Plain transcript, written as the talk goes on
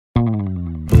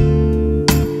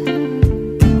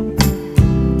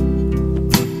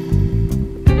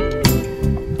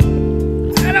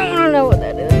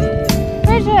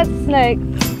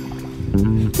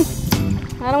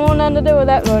to do with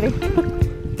that, buddy?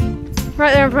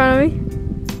 Right there in front of me.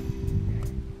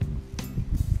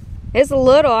 It's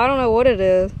little. I don't know what it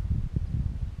is.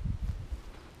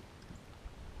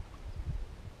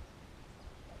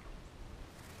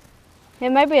 It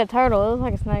may be a turtle. It looks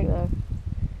like a snake, though.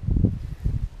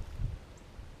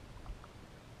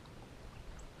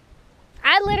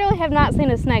 I literally have not seen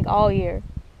a snake all year.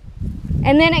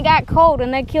 And then it got cold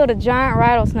and they killed a giant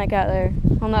rattlesnake out there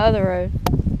on the other road.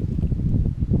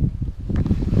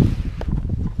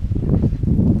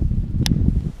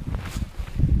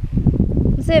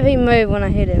 Let's see if he moved when I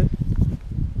hit him.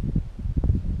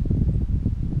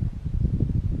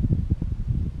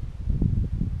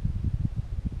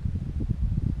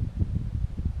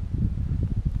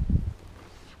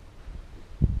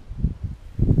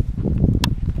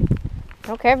 I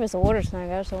don't care if it's a water snake,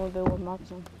 I just want to be with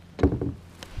moccasin.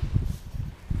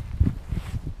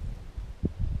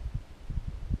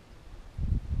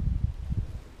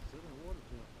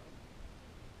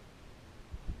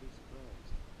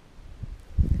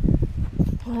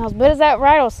 Well, as big as that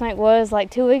rattlesnake was like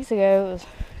 2 weeks ago, it was,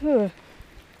 whew.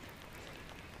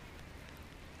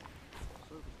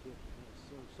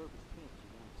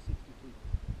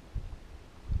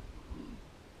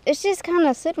 It's just kind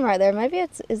of sitting right there. Maybe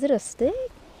is it a stick?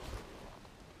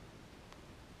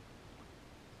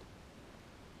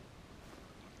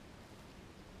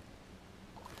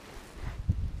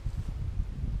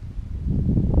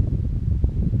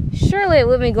 Surely it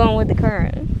would be going with the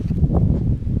current.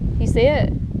 You see it?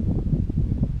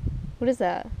 What is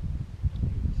that?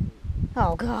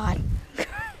 Oh, God.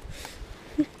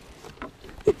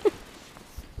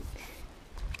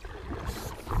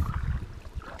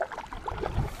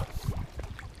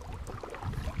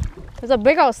 There's a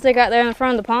big old stick out there in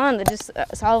front of the pond that just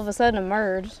all of a sudden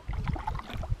emerged.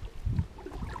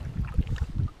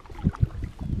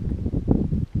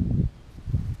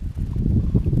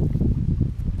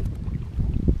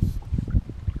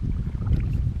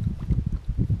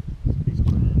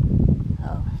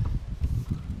 Oh.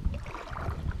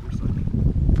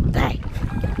 Dang.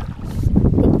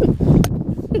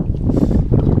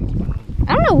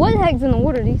 I don't know what the heck's in the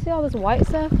water. Do you see all this white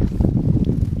stuff?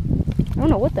 I don't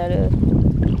know what that is.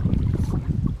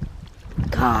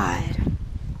 God.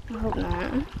 I hope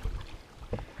not.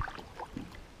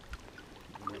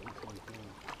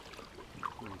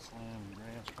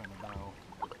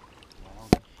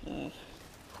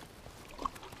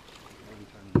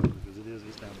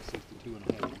 It's down to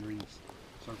 62.5 degrees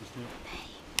surface temp.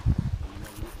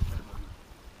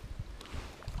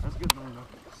 That's a good thing, though.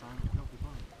 Sign of healthy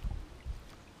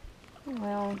fun.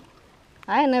 Well,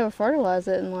 I ain't never fertilized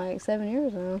it in like 7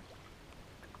 years now.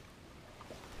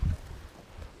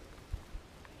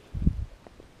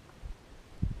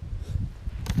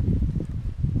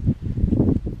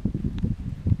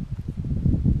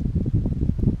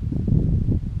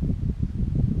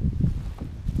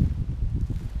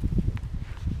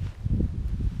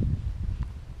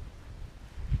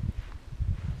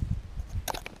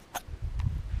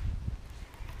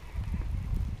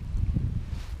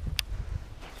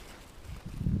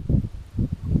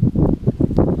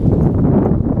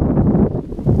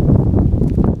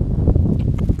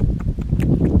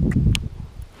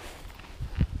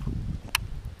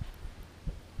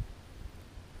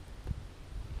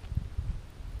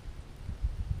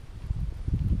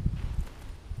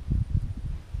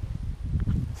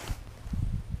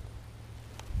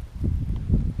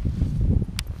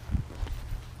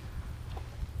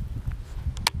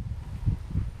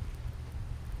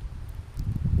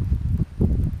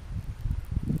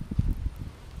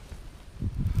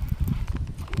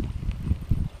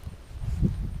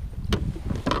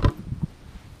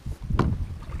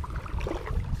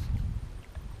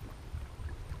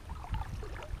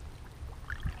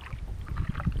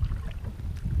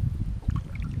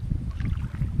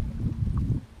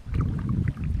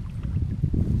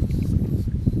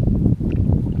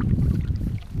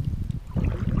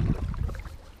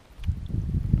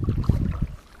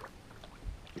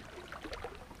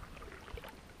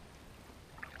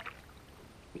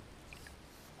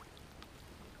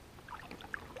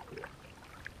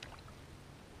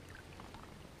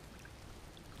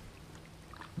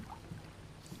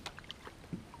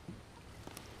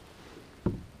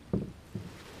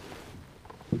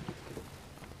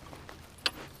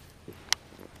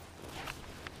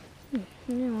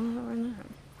 Yeah, well, not right now.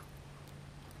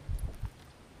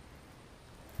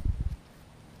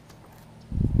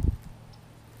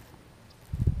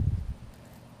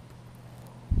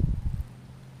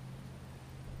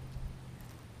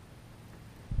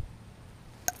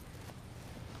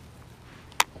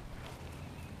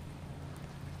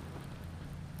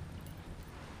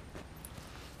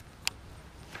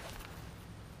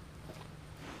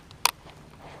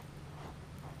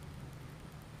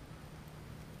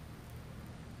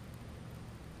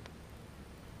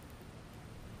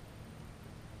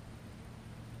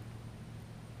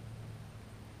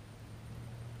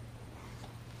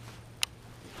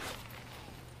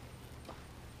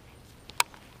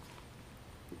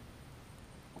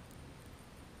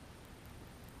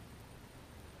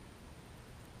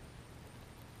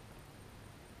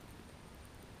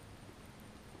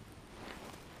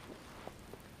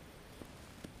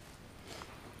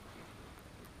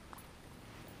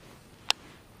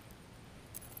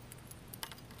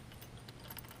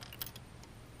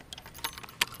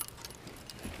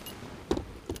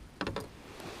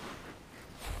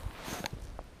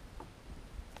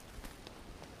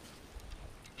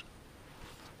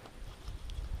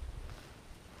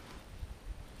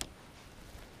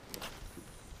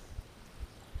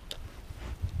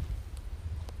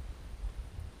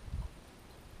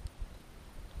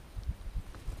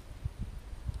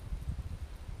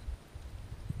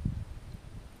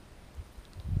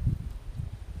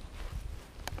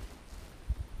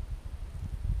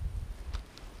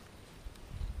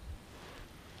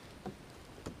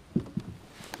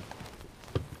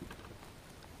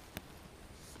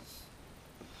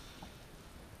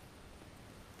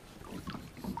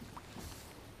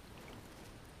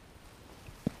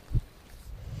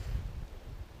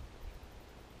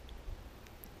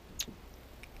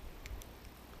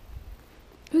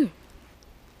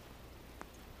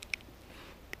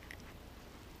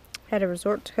 had to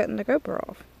resort to cutting the GoPro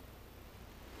off.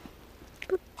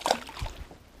 Boop.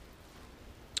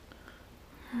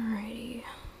 Alrighty.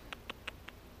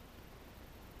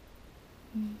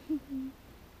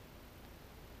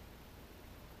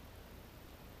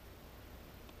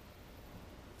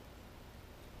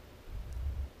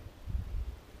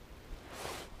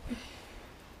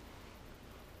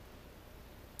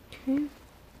 Okay.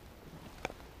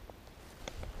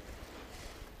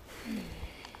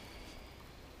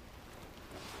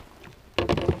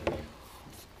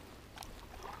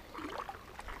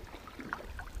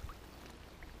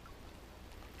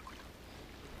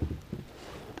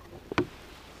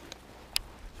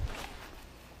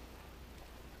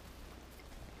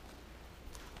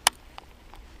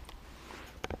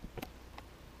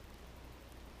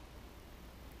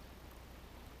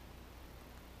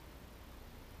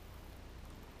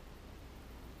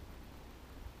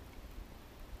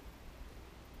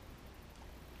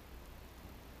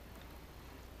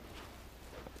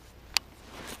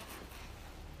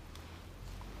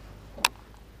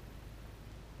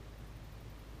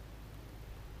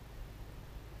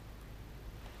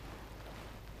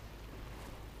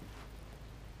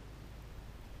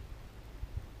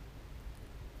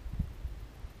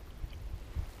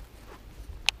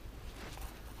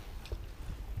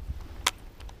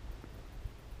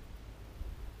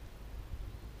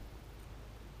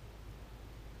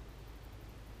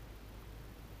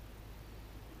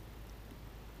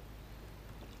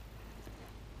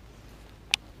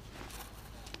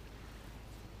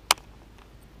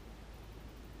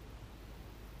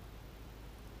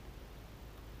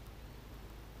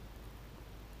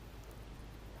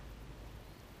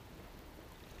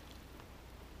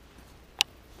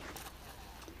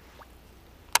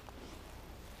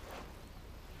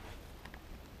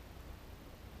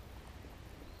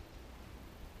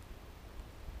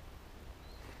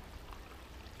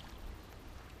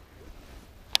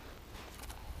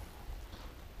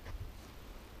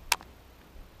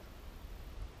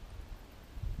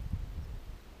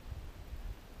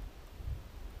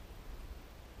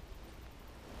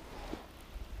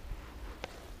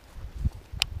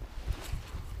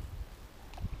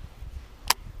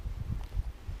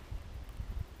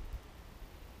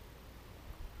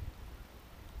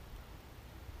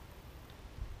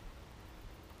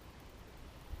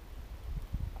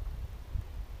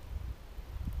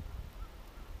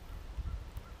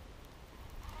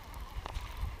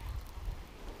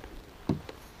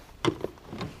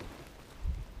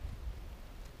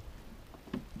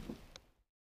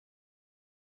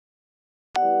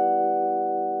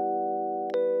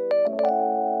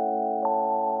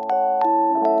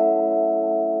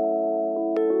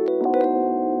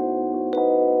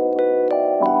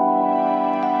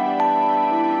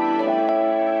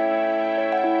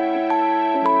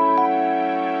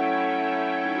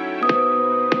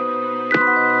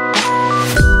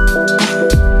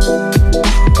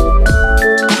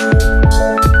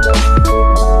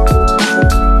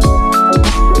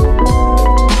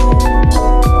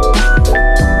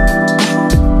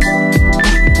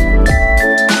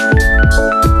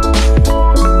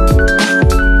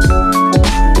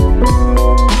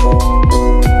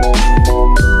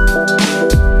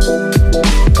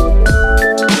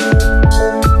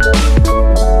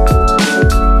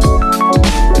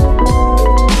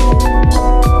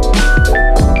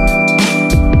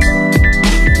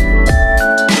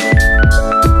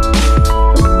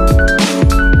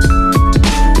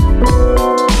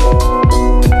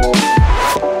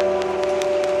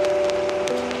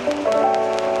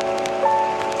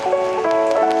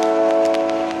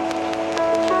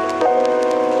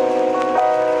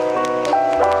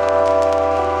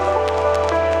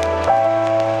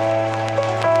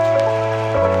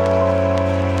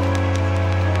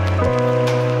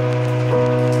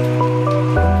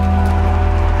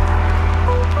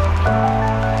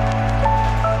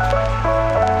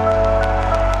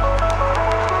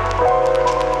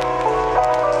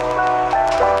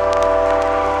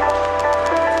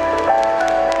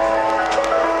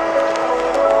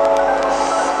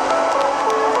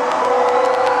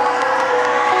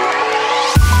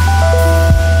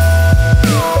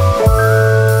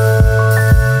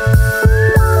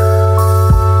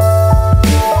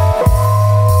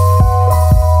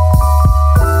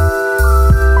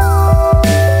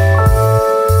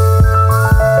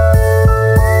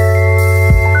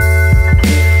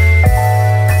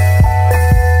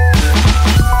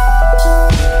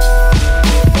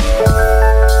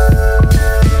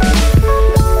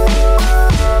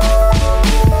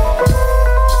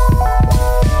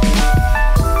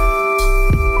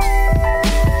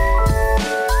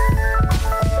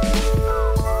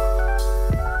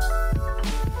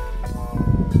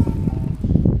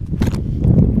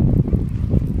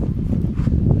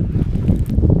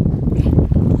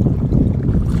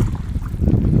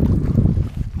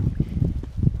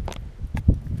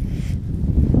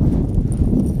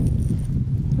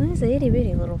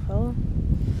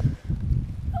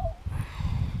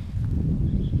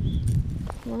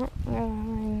 Well, I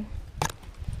mean,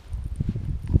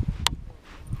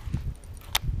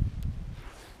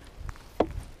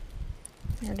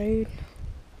 there, dude.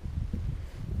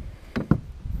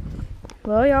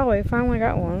 Well, y'all, we finally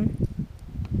got one.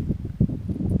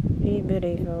 Itty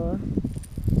bitty fella.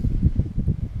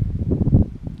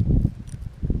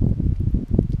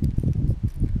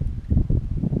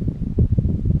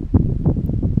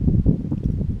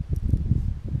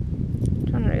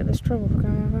 Trying to get this trouble for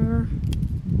coming finger.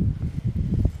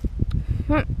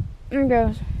 There he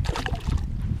goes.